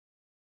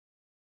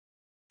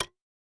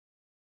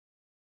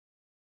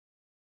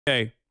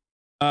Okay.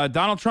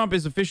 Donald Trump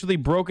has officially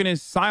broken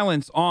his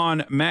silence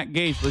on Matt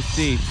Gaetz. Let's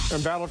see.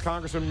 Embattled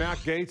Congressman Matt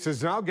Gaetz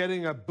is now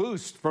getting a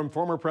boost from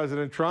former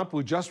President Trump,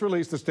 who just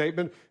released a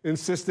statement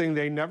insisting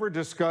they never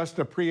discussed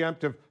a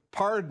preemptive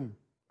pardon.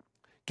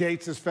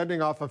 Gaetz is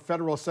fending off a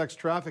federal sex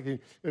trafficking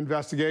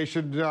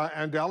investigation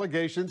and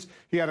allegations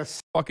he had a...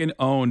 Fucking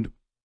owned.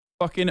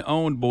 Fucking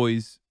owned,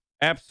 boys.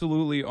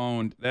 Absolutely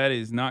owned. That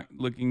is not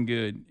looking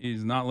good. It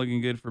is not looking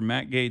good for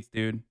Matt Gaetz,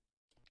 dude.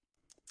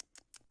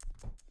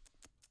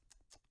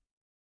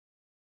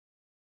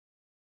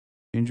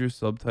 Change your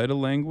subtitle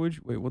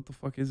language? Wait, what the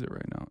fuck is it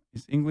right now?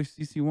 It's English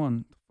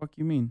CC1. The fuck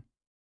you mean?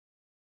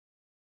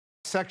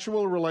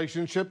 Sexual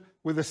relationship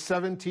with a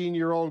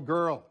 17-year-old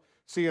girl.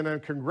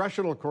 CNN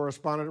congressional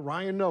correspondent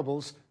Ryan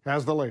Nobles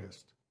has the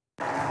latest.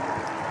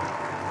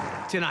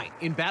 Tonight,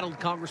 embattled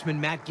Congressman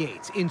Matt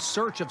Gaetz in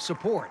search of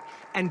support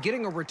and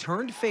getting a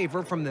returned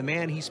favor from the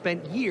man he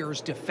spent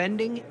years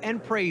defending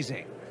and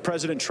praising.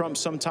 President Trump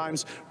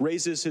sometimes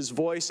raises his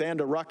voice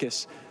and a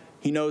ruckus.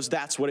 He knows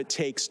that's what it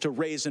takes to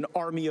raise an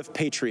army of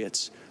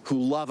patriots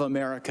who love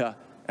America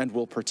and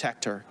will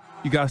protect her.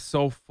 You got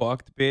so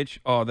fucked, bitch.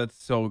 Oh, that's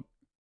so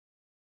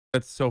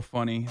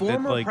funny.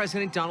 Former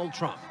President Donald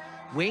Trump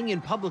weighing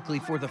in publicly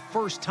for the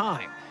first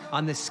time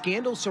on the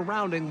scandal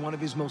surrounding one of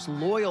his most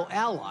loyal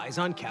allies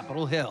on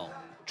Capitol Hill.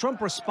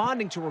 Trump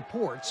responding to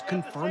reports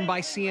confirmed by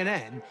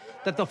CNN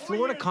that the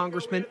Florida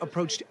congressman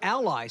approached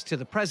allies to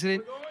the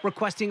president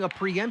requesting a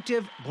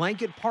preemptive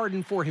blanket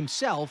pardon for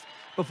himself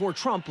before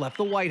Trump left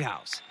the White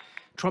House.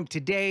 Trump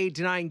today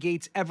denying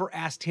Gaetz ever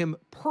asked him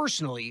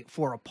personally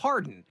for a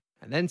pardon,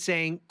 and then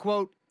saying,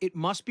 quote, "It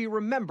must be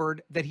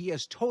remembered that he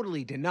has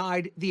totally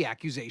denied the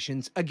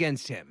accusations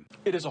against him."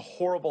 It is a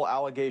horrible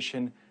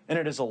allegation, and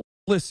it is a...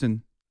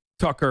 Listen,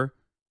 Tucker,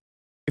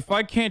 if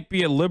I can't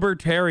be a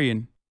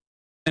libertarian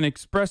and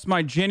express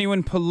my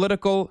genuine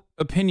political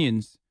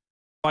opinions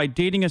by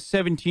dating a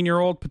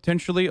 17-year-old,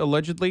 potentially,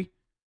 allegedly,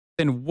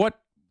 then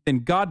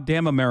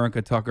goddamn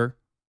America, Tucker.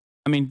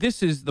 I mean,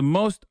 this is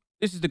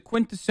the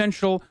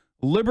quintessential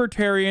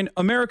libertarian,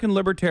 American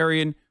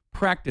libertarian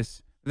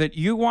practice that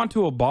you want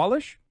to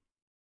abolish?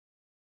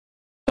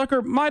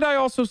 Tucker, might I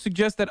also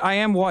suggest that I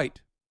am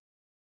white?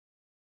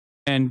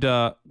 And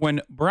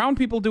when brown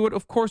people do it,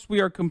 of course, we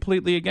are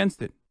completely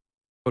against it.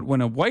 But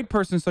when a white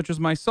person such as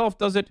myself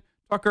does it,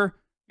 Tucker,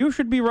 you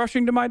should be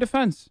rushing to my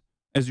defense,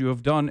 as you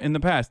have done in the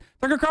past.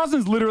 Tucker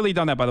Carlson's literally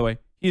done that, by the way.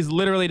 He's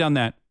literally done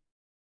that.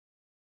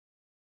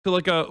 To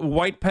like a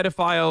white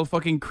pedophile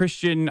fucking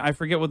Christian, I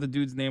forget what the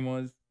dude's name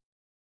was.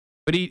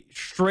 But he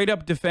straight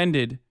up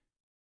defended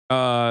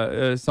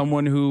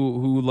someone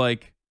who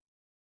like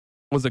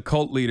was a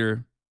cult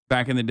leader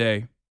back in the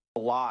day. A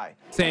lie.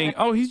 Saying,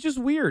 oh, he's just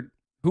weird.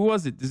 Who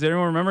was it? Does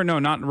anyone remember? No,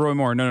 not Roy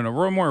Moore. No.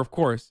 Roy Moore, of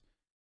course.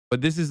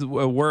 But this is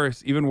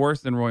worse, even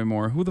worse than Roy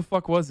Moore. Who the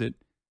fuck was it?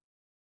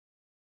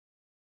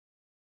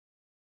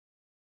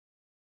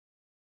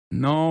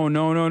 No.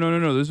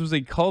 This was a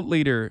cult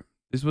leader.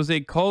 This was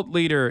a cult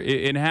leader.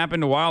 It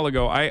happened a while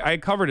ago. I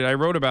covered it. I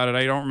wrote about it.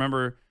 I don't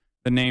remember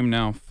the name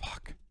now.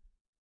 Fuck.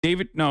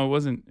 David. No, it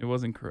wasn't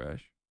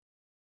Koresh.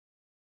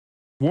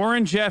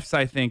 Warren Jeffs,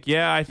 I think.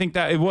 Yeah, I think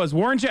that it was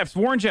Warren Jeffs.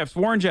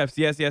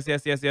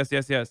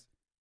 Yes.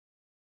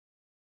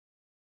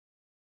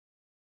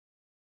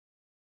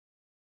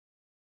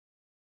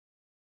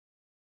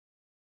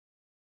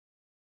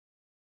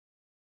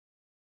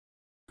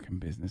 Fucking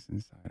Business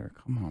Insider.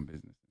 Come on,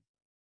 Business.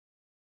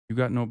 You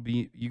got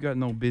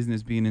no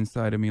business being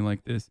inside of me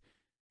like this.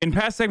 In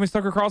past segments,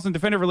 Tucker Carlson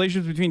defended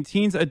relations between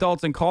teens,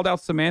 adults, and called out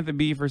Samantha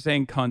Bee for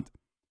saying cunt.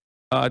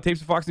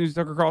 Tapes of Fox News,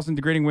 Tucker Carlson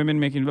degrading women,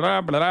 making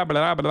blah, blah, blah,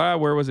 blah, blah.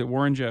 Where was it?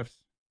 Warren Jeffs.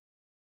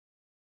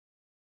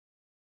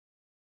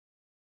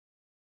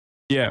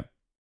 Yeah.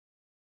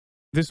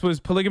 This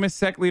was polygamous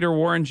sect leader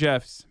Warren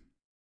Jeffs.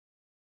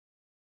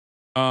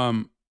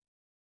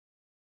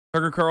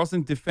 Tucker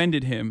Carlson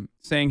defended him,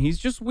 saying he's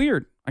just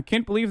weird. I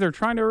can't believe they're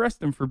trying to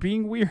arrest him for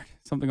being weird.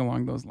 Something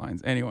along those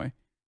lines. Anyway.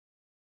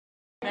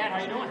 Matt, how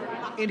you doing?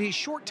 In his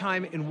short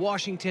time in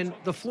Washington,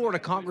 the Florida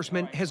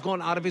congressman has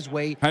gone out of his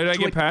way. How did I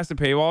get past the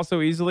paywall so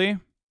easily?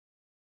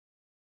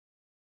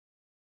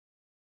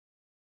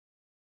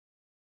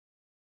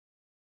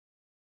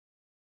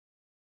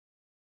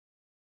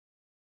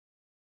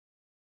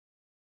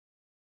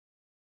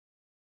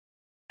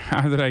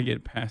 How did I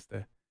get past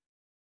it?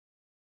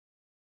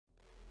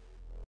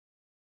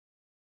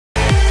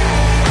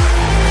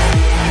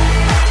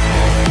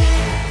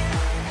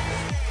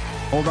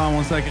 Hold on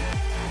 1 second.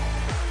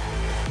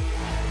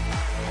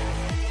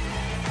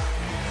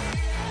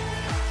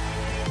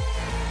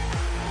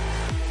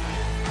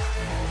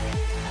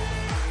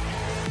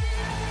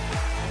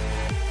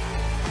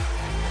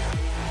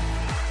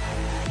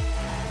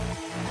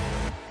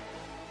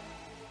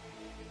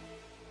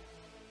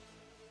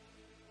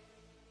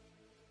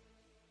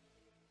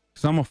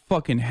 Cause I'm a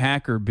fucking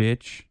hacker,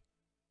 bitch.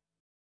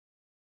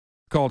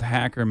 It's called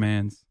Hacker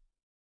Mans.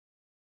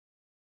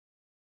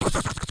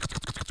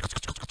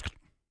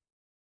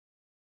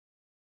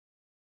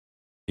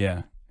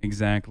 Yeah,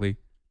 exactly.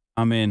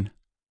 I'm in.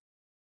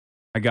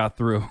 I got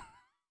through.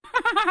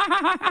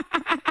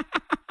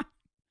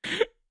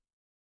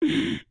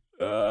 I'm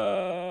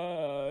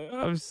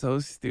so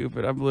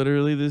stupid. I'm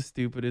literally the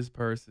stupidest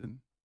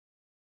person.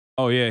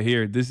 Oh yeah,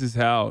 here. This is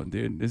how,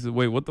 dude. This is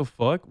wait, what the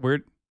fuck?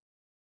 Where?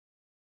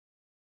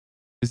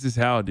 This is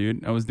how,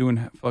 dude. I was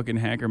doing fucking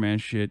hacker man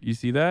shit. You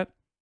see that?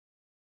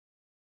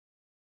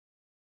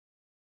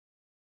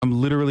 I'm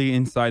literally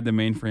inside the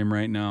mainframe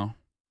right now.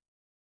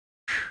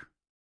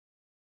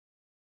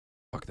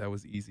 Fuck, that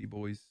was easy,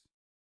 boys.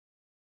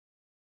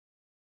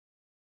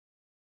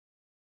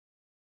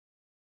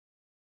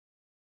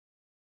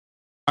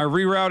 I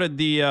rerouted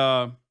the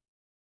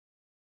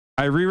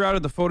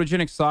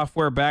photogenic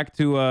software back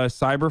to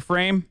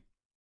Cyberframe,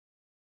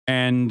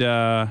 and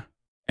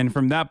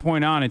from that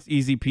point on, it's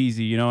easy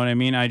peasy. You know what I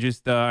mean? I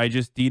just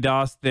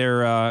DDoSed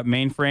their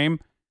mainframe,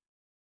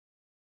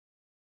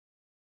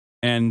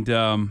 and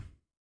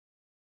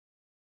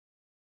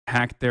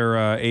hacked their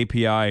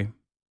API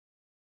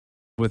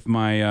with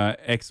my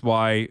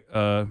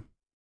XY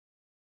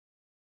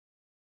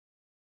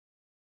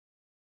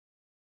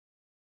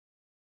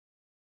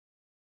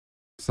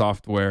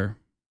software.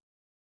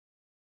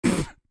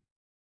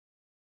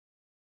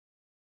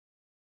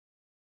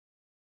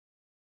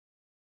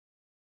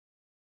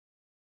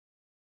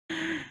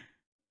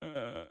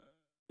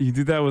 You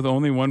did that with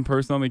only one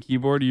person on the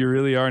keyboard? You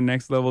really are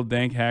next level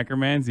dank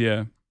hackermans?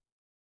 Yeah.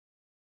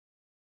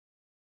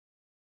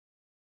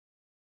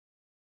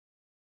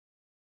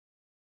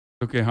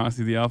 Okay,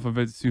 Hossie, the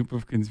alphabet soup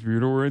of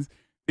conspirator words.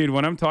 Dude,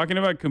 when I'm talking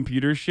about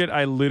computer shit,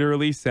 I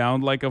literally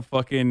sound like a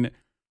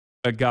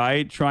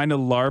guy trying to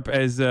LARP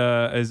as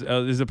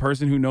a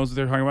person who knows what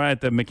they're talking about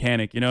at the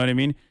mechanic. You know what I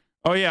mean?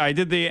 Oh yeah, I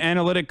did the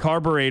analytic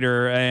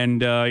carburetor,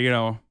 and you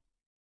know,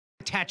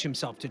 attach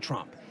himself to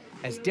Trump,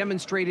 as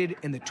demonstrated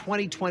in the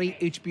 2020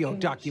 HBO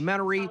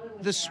documentary,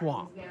 The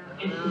Swamp.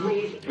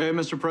 Hey,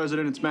 Mr.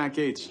 President, it's Matt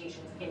Gaetz.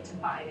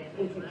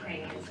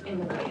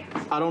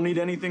 I don't need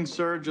anything,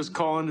 sir. Just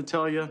calling to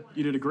tell you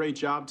did a great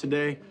job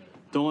today.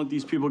 Don't let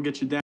these people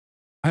get you down.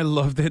 I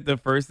love that the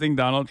first thing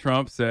Donald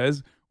Trump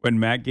says when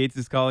Matt Gaetz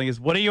is calling is,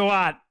 "What do you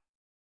want?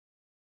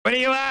 What do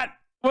you want?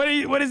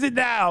 What is it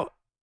now?"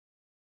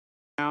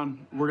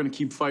 We're going to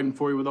keep fighting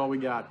for you with all we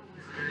got.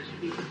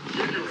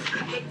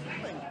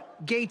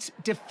 Gaetz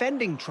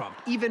defending Trump,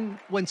 even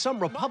when some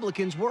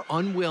Republicans were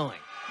unwilling.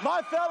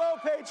 My fellow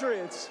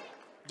patriots,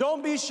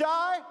 don't be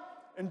shy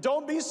and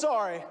don't be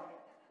sorry.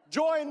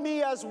 Join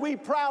me as we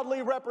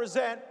proudly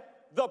represent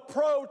the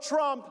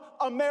pro-Trump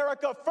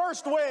America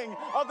First wing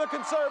of the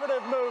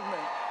conservative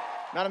movement.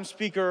 Madam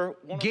Speaker,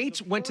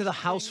 Gaetz went to the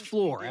House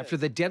floor after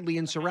the deadly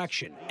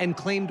insurrection and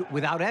claimed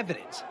without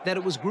evidence that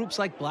it was groups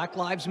like Black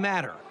Lives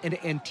Matter and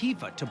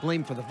Antifa to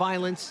blame for the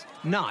violence,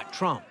 not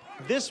Trump.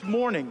 This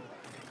morning,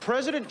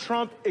 President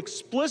Trump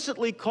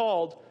explicitly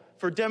called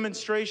for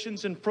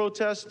demonstrations and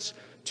protests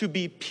to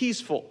be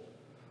peaceful.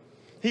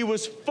 He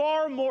was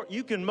far more,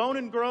 you can moan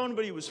and groan,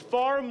 but he was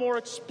far more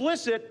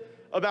explicit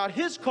about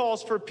his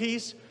calls for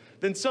peace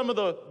than some of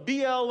the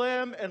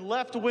BLM and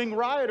left-wing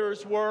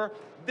rioters were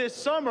this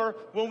summer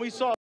when we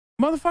saw.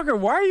 Motherfucker,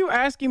 why are you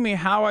asking me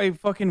how I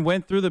fucking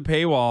went through the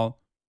paywall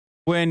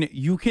when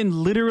you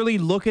can literally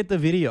look at the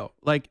video?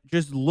 Like,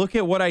 just look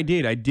at what I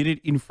did. I did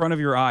it in front of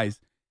your eyes,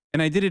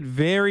 and I did it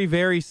very,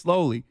 very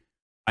slowly.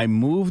 I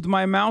moved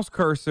my mouse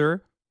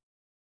cursor.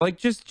 Like,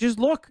 just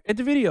look at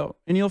the video,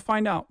 and you'll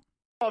find out.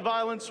 A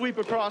violent sweep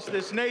across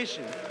this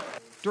nation.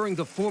 During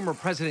the former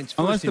president's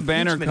unless first the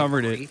banner impeachment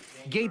covered inquiry,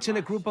 it. Gaetz and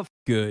a group of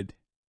Good.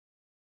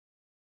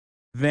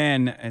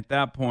 Then at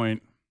that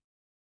point,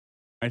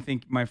 I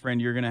think, my friend,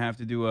 you're gonna have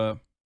to do a.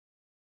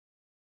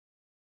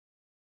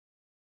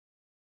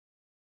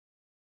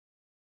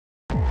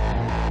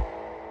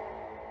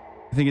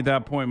 I think at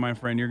that point, my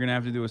friend, you're gonna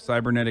have to do a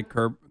cybernetic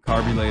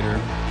carbulator.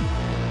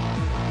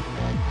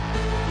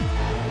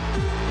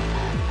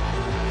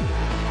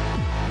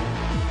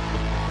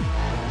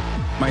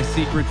 My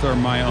secrets are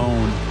my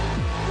own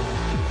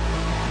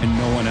and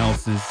no one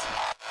else's.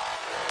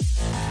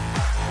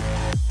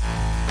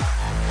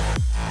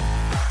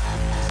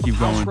 Keep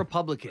going. House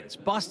Republicans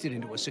busted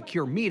into a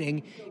secure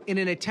meeting in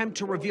an attempt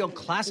to reveal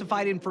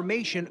classified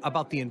information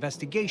about the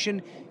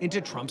investigation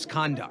into Trump's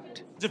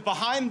conduct. If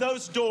behind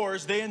those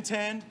doors they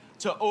intend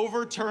to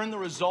overturn the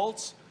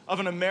results of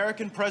an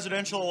American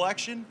presidential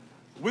election,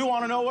 we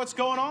want to know what's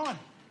going on.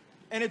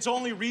 And it's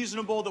only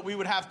reasonable that we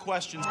would have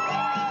questions.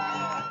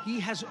 He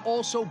has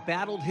also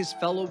battled his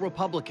fellow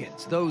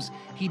Republicans, those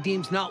he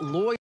deems not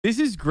loyal. This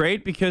is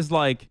great because,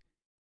 like,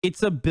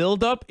 it's a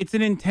buildup. It's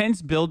an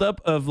intense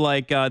buildup of,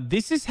 like,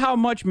 this is how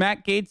much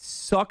Matt Gaetz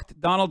sucked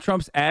Donald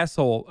Trump's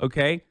asshole,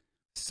 okay?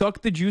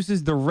 Sucked the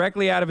juices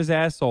directly out of his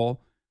asshole,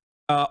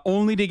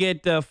 only to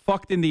get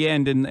fucked in the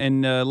end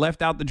and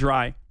left out the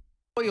dry.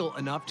 Loyal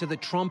enough to the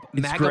Trump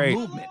MAGA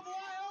movement.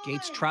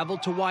 Gaetz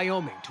traveled to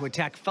Wyoming to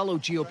attack fellow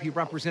GOP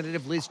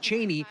Representative Liz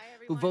Cheney,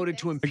 who voted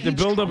to impeach the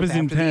buildup Trump is after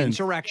intense. the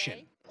insurrection.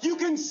 You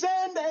can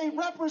send a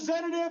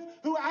representative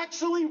who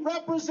actually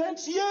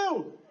represents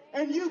you,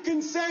 and you can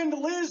send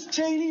Liz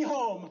Cheney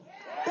home,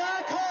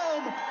 back home.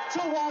 home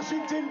to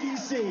Washington,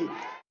 D.C.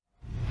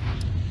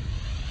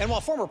 And while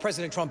former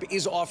President Trump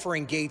is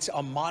offering Gaetz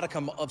a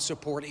modicum of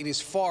support, it is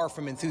far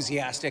from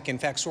enthusiastic. In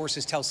fact,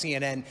 sources tell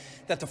CNN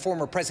that the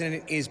former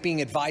president is being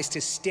advised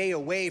to stay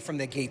away from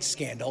the Gaetz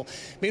scandal.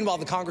 Meanwhile,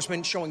 the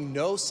congressman showing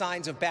no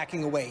signs of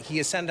backing away. He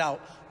has sent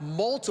out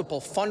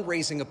multiple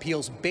fundraising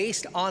appeals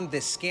based on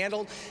this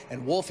scandal.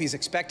 And Wolf is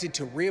expected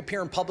to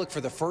reappear in public for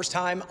the first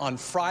time on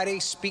Friday,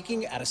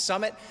 speaking at a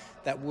summit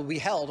that will be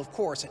held, of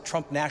course, at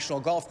Trump National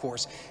Golf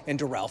Course in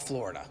Doral,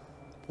 Florida.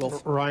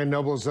 Ryan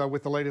Nobles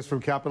with the latest from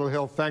Capitol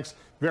Hill. Thanks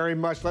very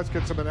much. Let's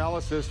get some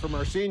analysis from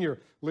our senior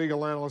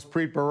legal analyst,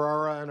 Preet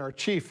Bharara, and our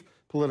chief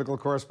political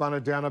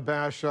correspondent, Dana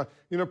Bash.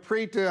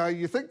 Preet,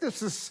 you think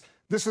this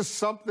is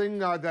something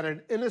that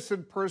an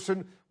innocent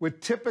person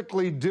would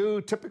typically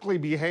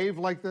behave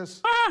like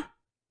this?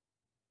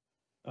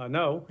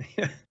 No.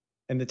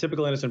 And the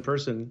typical innocent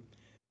person,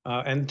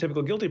 and the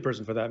typical guilty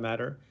person for that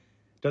matter,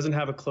 doesn't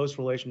have a close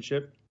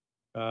relationship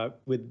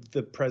with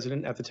the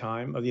president at the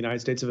time of the United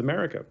States of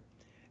America.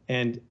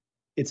 And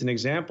it's an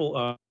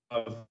example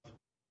of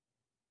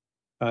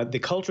the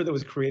culture that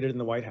was created in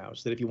the White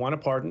House, that if you want a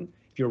pardon,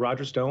 if you're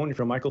Roger Stone, if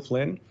you're Michael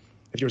Flynn,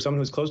 if you're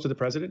someone who's close to the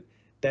president,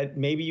 that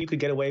maybe you could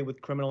get away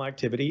with criminal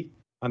activity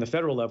on the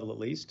federal level, at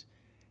least,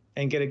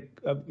 and get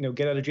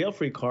get out of jail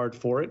free card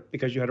for it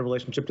because you had a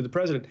relationship to the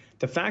president.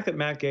 The fact that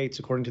Matt Gaetz,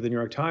 according to the New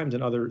York Times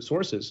and other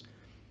sources,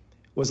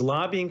 was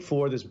lobbying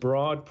for this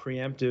broad,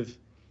 preemptive,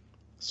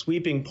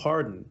 sweeping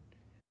pardon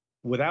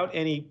without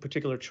any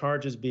particular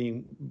charges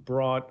being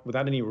brought,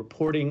 without any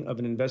reporting of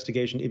an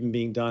investigation even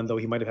being done, though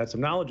he might have had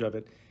some knowledge of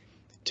it,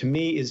 to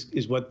me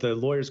is what the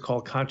lawyers call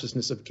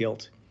consciousness of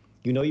guilt.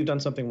 You know you've done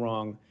something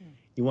wrong.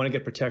 You want to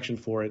get protection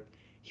for it.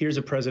 Here's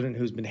a president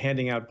who's been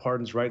handing out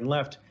pardons right and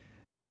left.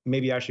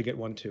 Maybe I should get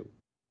one too.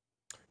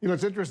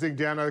 It's interesting,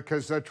 Dana,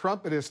 because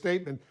Trump in his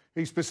statement,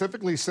 he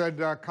specifically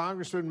said,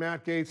 Congressman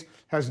Matt Gaetz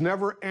has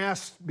never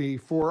asked me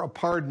for a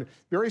pardon.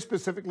 Very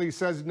specifically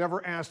says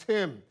never asked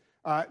him.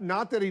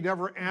 Not that he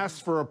never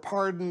asked for a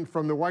pardon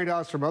from the White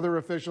House, from other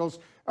officials.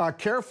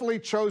 Carefully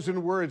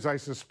chosen words, I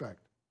suspect.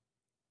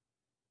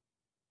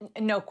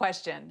 No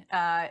question.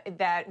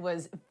 That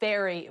was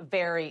very,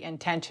 very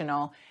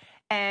intentional.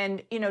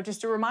 And,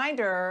 just a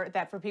reminder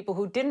that for people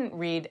who didn't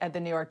read the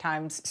New York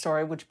Times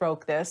story, which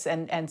broke this,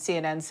 and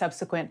CNN's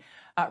subsequent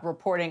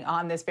reporting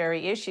on this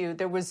very issue,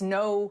 there was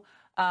no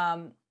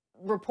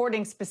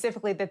reporting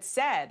specifically that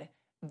said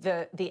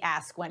the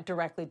ask went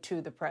directly to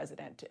the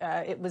president.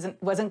 It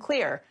wasn't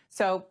clear.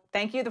 So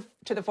thank you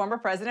to the former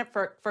president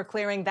for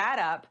clearing that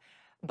up,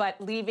 but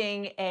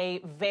leaving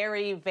a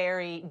very,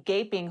 very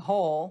gaping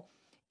hole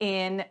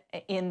in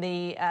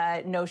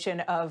the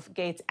notion of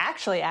Gaetz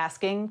actually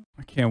asking.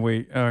 I can't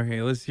wait.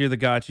 Okay, let's hear the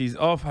gotchis.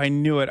 Oh, I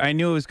knew it. I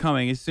knew it was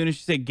coming. As soon as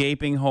she said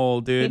gaping hole,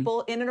 dude.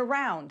 People in and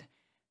around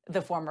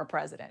the former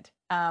president.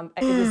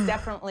 It was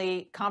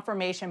definitely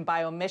confirmation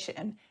by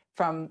omission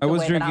from the I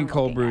was way drinking that I'm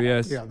cold brew,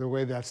 yes. Yeah, the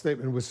way that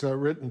statement was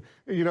written.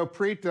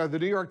 Preet, the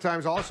New York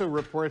Times also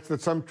reports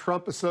that some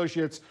Trump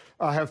associates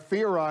have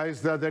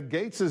theorized that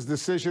Gaetz's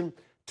decision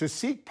to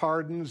seek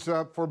pardons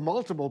for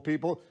multiple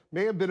people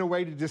may have been a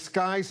way to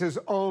disguise his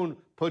own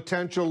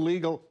potential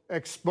legal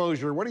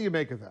exposure. What do you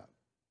make of that?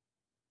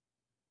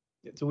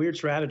 It's a weird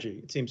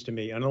strategy, it seems to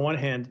me. On the one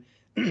hand,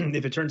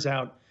 if it turns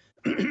out,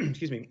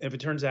 if it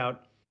turns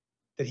out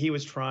that he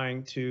was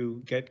trying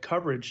to get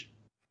coverage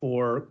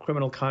for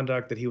criminal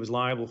conduct that he was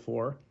liable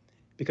for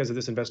because of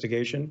this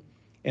investigation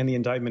and the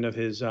indictment of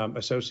his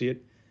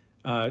associate,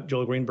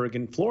 Joel Greenberg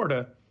in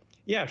Florida,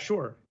 yeah,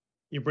 sure.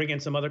 You bring in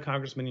some other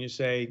congressman and you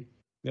say,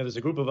 there's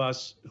a group of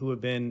us who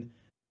have been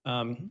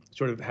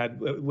sort of had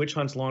witch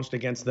hunts launched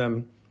against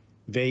them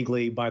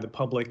vaguely by the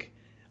public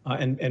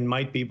and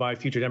might be by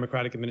future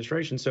Democratic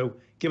administration. So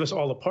give us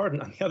all a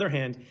pardon. On the other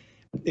hand,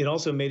 it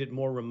also made it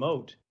more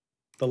remote,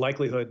 the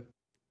likelihood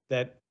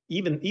that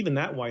even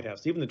that White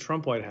House, even the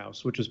Trump White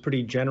House, which was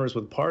pretty generous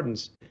with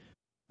pardons,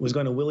 was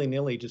going to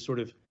willy-nilly just sort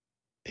of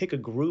pick a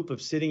group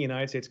of sitting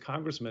United States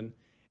congressmen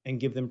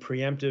and give them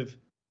preemptive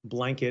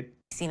blanket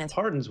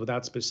pardons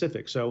without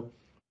specifics. So,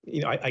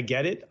 I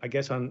get it, I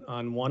guess,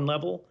 on one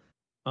level.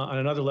 On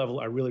another level,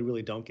 I really,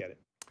 really don't get it.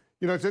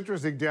 It's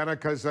interesting, Dana,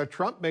 because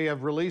Trump may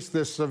have released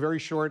this very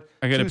short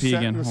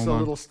two-sentence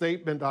little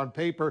statement on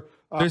paper.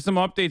 There's some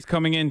updates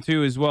coming in,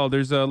 too, as well.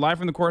 There's a live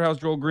from the courthouse.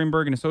 Joel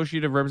Greenberg, an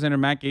associate of Representative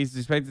Matt Gaetz, is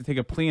expected to take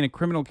a plea in a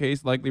criminal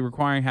case, likely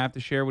requiring half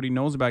to share what he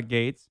knows about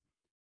Gaetz.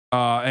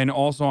 And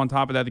also, on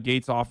top of that, the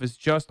Gaetz office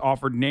just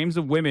offered names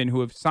of women who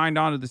have signed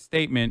on to the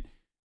statement,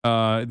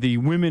 the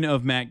women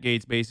of Matt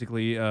Gaetz,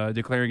 basically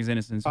declaring his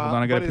innocence. Hold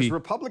on, I got to pee. But his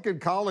Republican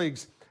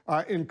colleagues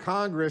in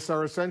Congress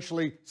are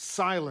essentially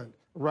silent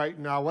right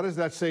now. What does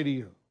that say to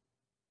you?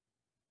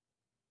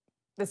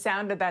 The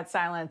sound of that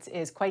silence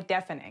is quite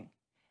deafening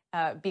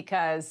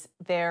because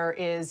there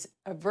is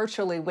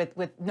virtually,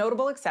 with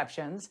notable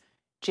exceptions,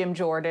 Jim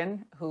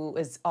Jordan, who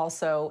is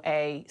also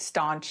a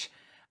staunch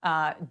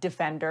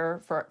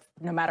defender for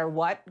no matter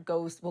what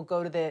will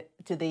go to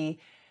the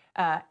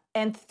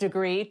nth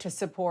degree to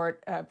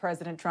support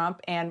President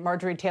Trump. And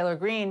Marjorie Taylor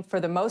Greene, for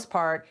the most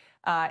part,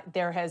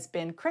 there has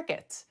been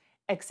crickets,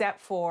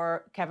 except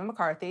for Kevin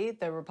McCarthy,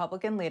 the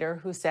Republican leader,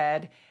 who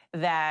said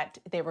that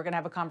they were going to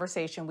have a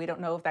conversation. We don't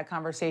know if that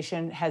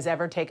conversation has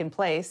ever taken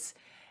place.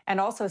 And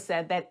also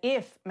said that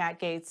if Matt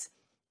Gaetz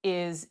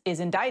is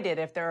indicted,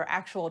 if there are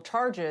actual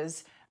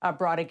charges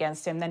brought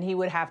against him, then he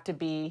would have to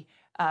be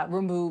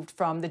removed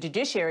from the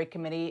Judiciary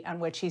Committee on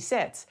which he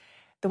sits.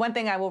 The one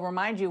thing I will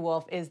remind you,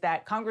 Wolf, is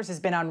that Congress has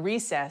been on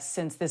recess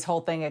since this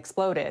whole thing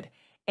exploded.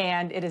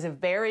 And it is a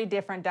very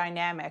different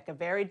dynamic, a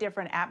very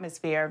different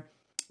atmosphere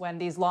when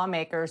these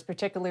lawmakers,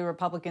 particularly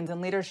Republicans in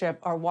leadership,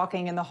 are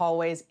walking in the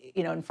hallways,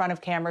 in front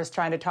of cameras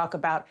trying to talk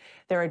about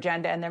their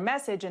agenda and their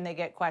message, and they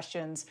get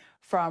questions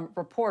from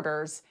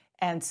reporters.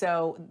 And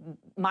so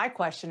my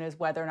question is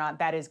whether or not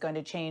that is going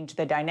to change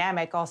the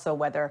dynamic, also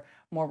whether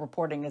more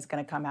reporting is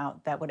going to come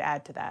out that would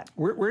add to that.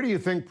 Where do you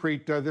think,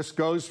 Preet, this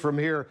goes from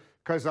here?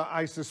 Because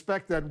I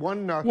suspect that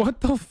one...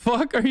 What the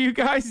fuck are you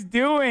guys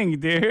doing,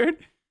 dude?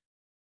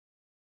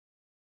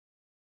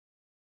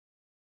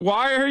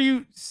 Why are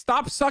you...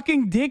 Stop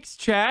sucking dicks,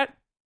 chat.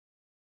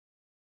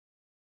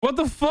 What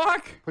the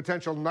fuck?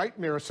 Potential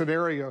nightmare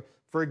scenario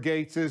for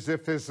Gaetz is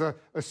if his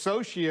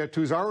associate,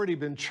 who's already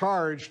been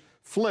charged,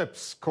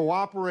 flips,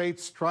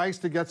 cooperates, tries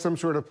to get some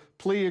sort of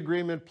plea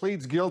agreement,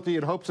 pleads guilty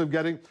in hopes of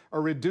getting a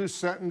reduced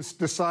sentence,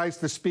 decides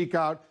to speak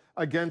out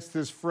against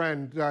his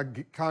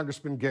friend,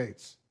 Congressman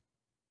Gaetz.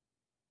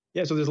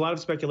 Yeah, so there's a lot of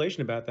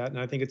speculation about that, and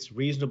I think it's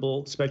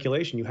reasonable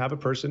speculation. You have a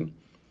person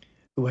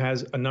who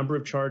has a number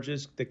of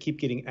charges that keep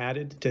getting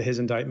added to his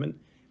indictment.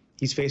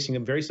 He's facing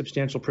a very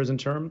substantial prison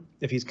term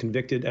if he's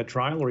convicted at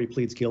trial or he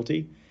pleads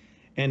guilty.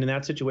 And in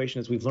that situation,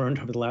 as we've learned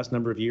over the last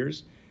number of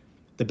years,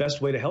 the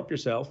best way to help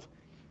yourself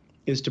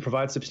is to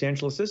provide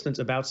substantial assistance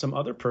about some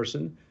other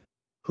person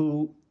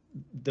who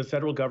the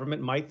federal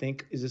government might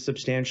think is a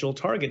substantial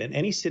target. And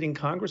any sitting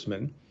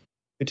congressman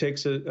who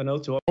takes an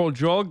oath to... Oh,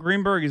 Joel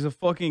Greenberg is a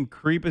fucking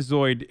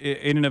creepazoid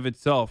in and of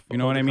itself. You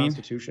know what I mean?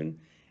 Constitution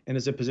and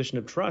is a position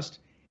of trust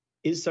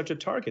is such a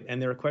target.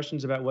 And there are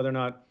questions about whether or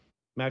not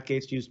Matt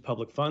Gaetz used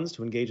public funds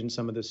to engage in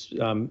some of this,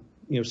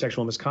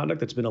 sexual misconduct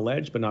that's been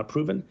alleged but not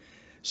proven.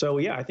 So,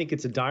 yeah, I think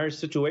it's a dire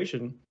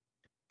situation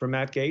for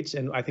Matt Gaetz,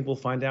 and I think we'll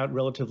find out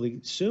relatively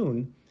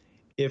soon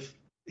if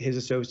his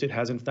associate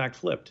has in fact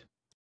flipped.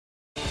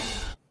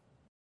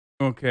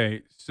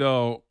 Okay,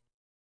 so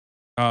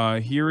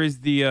here is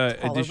the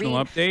additional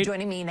update.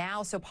 Joining me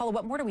now. So, Paula,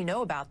 what more do we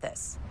know about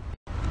this?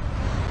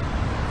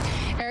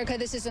 Erica,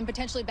 this is some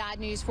potentially bad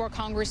news for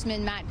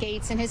Congressman Matt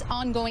Gaetz and his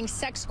ongoing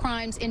sex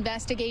crimes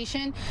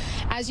investigation.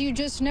 As you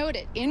just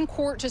noted, in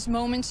court just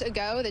moments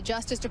ago, the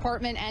Justice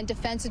Department and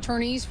defense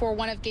attorneys for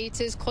one of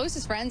Gaetz's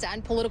closest friends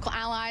and political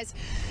allies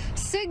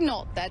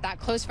signaled that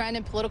close friend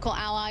and political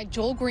ally,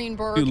 Joel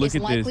Greenberg, is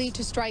likely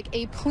to strike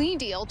a plea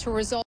deal to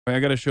resolve. I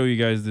gotta show you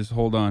guys this.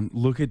 Hold on.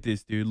 Look at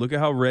this, dude. Look at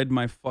how red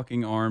my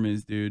fucking arm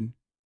is, dude.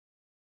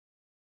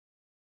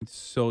 It's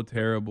so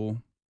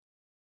terrible.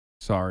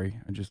 Sorry,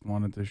 I just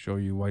wanted to show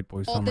you White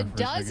Boy Summer. The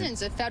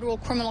dozens of federal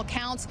criminal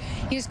counts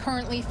he is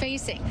currently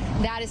facing.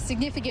 That is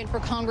significant for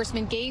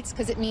Congressman Gaetz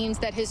because it means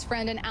that his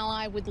friend and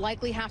ally would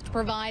likely have to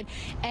provide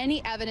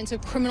any evidence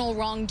of criminal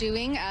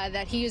wrongdoing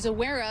that he is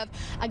aware of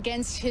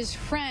against his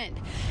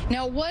friend.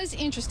 Now, it was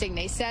interesting.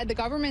 The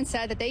government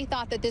said that they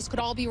thought that this could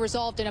all be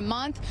resolved in a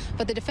month,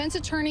 but the defense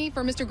attorney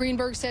for Mr.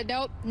 Greenberg said,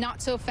 nope,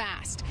 not so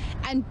fast.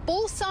 And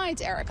both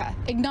sides, Erica,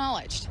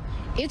 acknowledged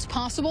it's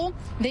possible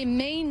they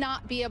may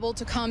not be able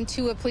to come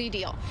to a plea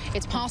deal.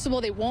 It's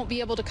possible they won't be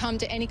able to come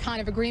to any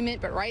kind of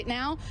agreement. But right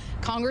now,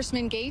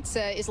 Congressman Gaetz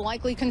is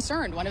likely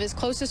concerned. One of his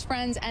closest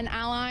friends and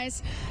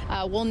allies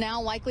will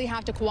now likely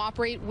have to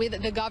cooperate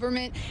with the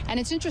government. And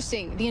it's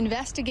interesting, the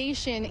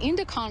investigation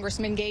into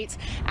Congressman Gaetz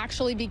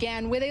actually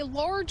began with a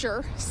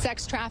larger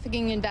sex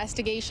trafficking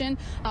investigation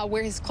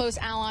where his close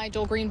ally,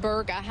 Joel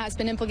Greenberg, has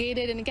been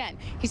implicated. And again,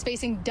 he's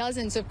facing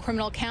dozens of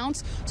criminal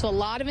counts. So a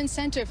lot of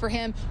incentive for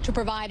him to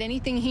provide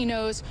anything he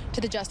knows to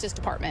the Justice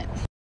Department.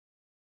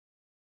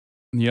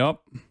 Yep.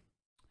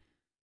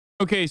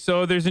 Okay,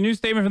 so there's a new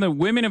statement from the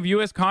women of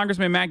U.S.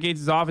 Congressman Matt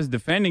Gaetz' office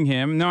defending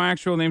him. No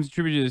actual names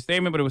attributed to the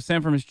statement, but it was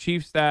sent from his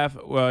chief staff,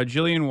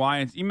 Jillian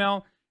Wyatt's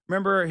email.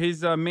 Remember,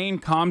 his main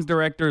comms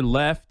director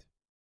left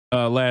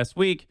last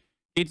week.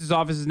 Gaetz'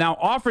 office has now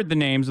offered the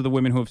names of the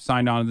women who have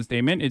signed on to the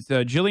statement. It's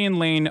Jillian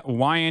Lane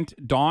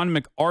Wyant, Dawn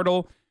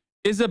McArdle,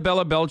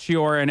 Isabella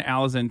Belchior, and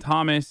Allison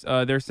Thomas.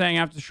 They're saying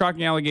after the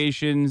shocking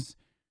allegations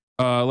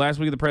last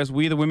week of the press,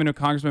 we, the women of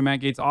Congressman Matt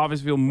Gaetz' office,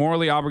 feel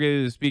morally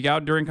obligated to speak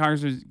out during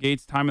Congressman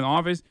Gaetz' time in the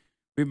office.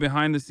 We've been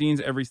behind the scenes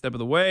every step of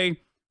the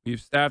way. We've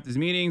staffed his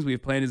meetings.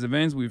 We've planned his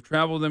events. We've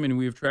traveled them, and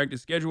we've tracked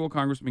his schedule.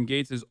 Congressman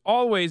Gaetz has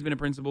always been a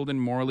principled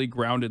and morally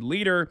grounded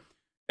leader.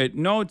 At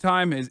no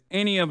time has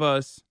any of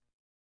us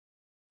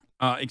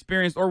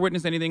experienced or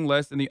witnessed anything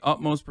less than the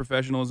utmost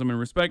professionalism and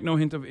respect. No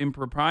hint of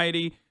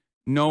impropriety.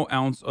 No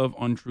ounce of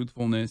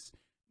untruthfulness.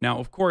 Now,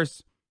 of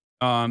course,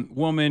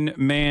 woman,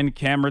 man,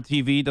 camera,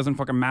 TV, doesn't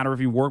fucking matter if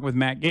you work with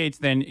Matt Gaetz,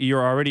 then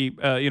you're already,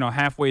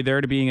 halfway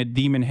there to being a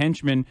demon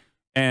henchman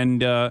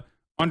And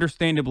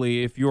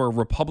understandably, if you're a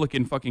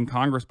Republican fucking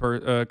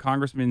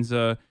congressman's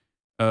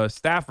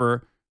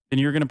staffer, then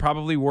you're going to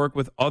probably work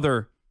with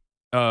other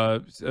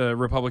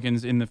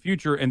Republicans in the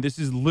future. And this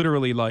is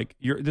literally like,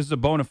 this is a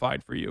bona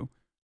fide for you.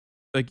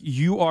 Like,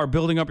 you are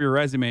building up your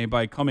resume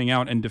by coming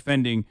out and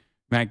defending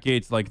Matt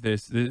Gaetz like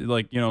this,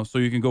 like, you know, so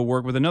you can go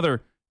work with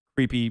another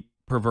creepy,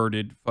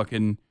 perverted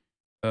fucking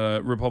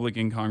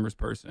Republican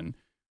congressperson.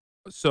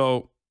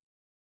 So,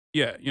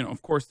 yeah, you know,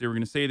 of course they were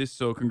going to say this.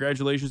 So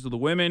congratulations to the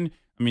women.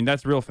 I mean,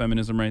 that's real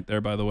feminism right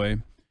there, by the way.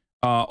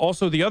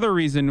 Also, the other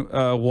reason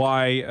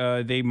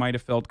why they might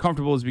have felt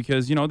comfortable is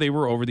because, you know, they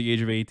were over the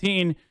age of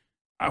 18.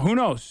 Who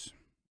knows?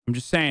 I'm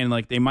just saying,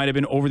 like, they might have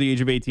been over the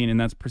age of 18, and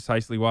that's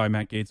precisely why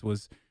Matt Gaetz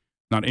was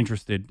not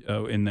interested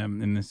in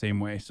them in the same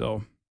way.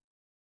 So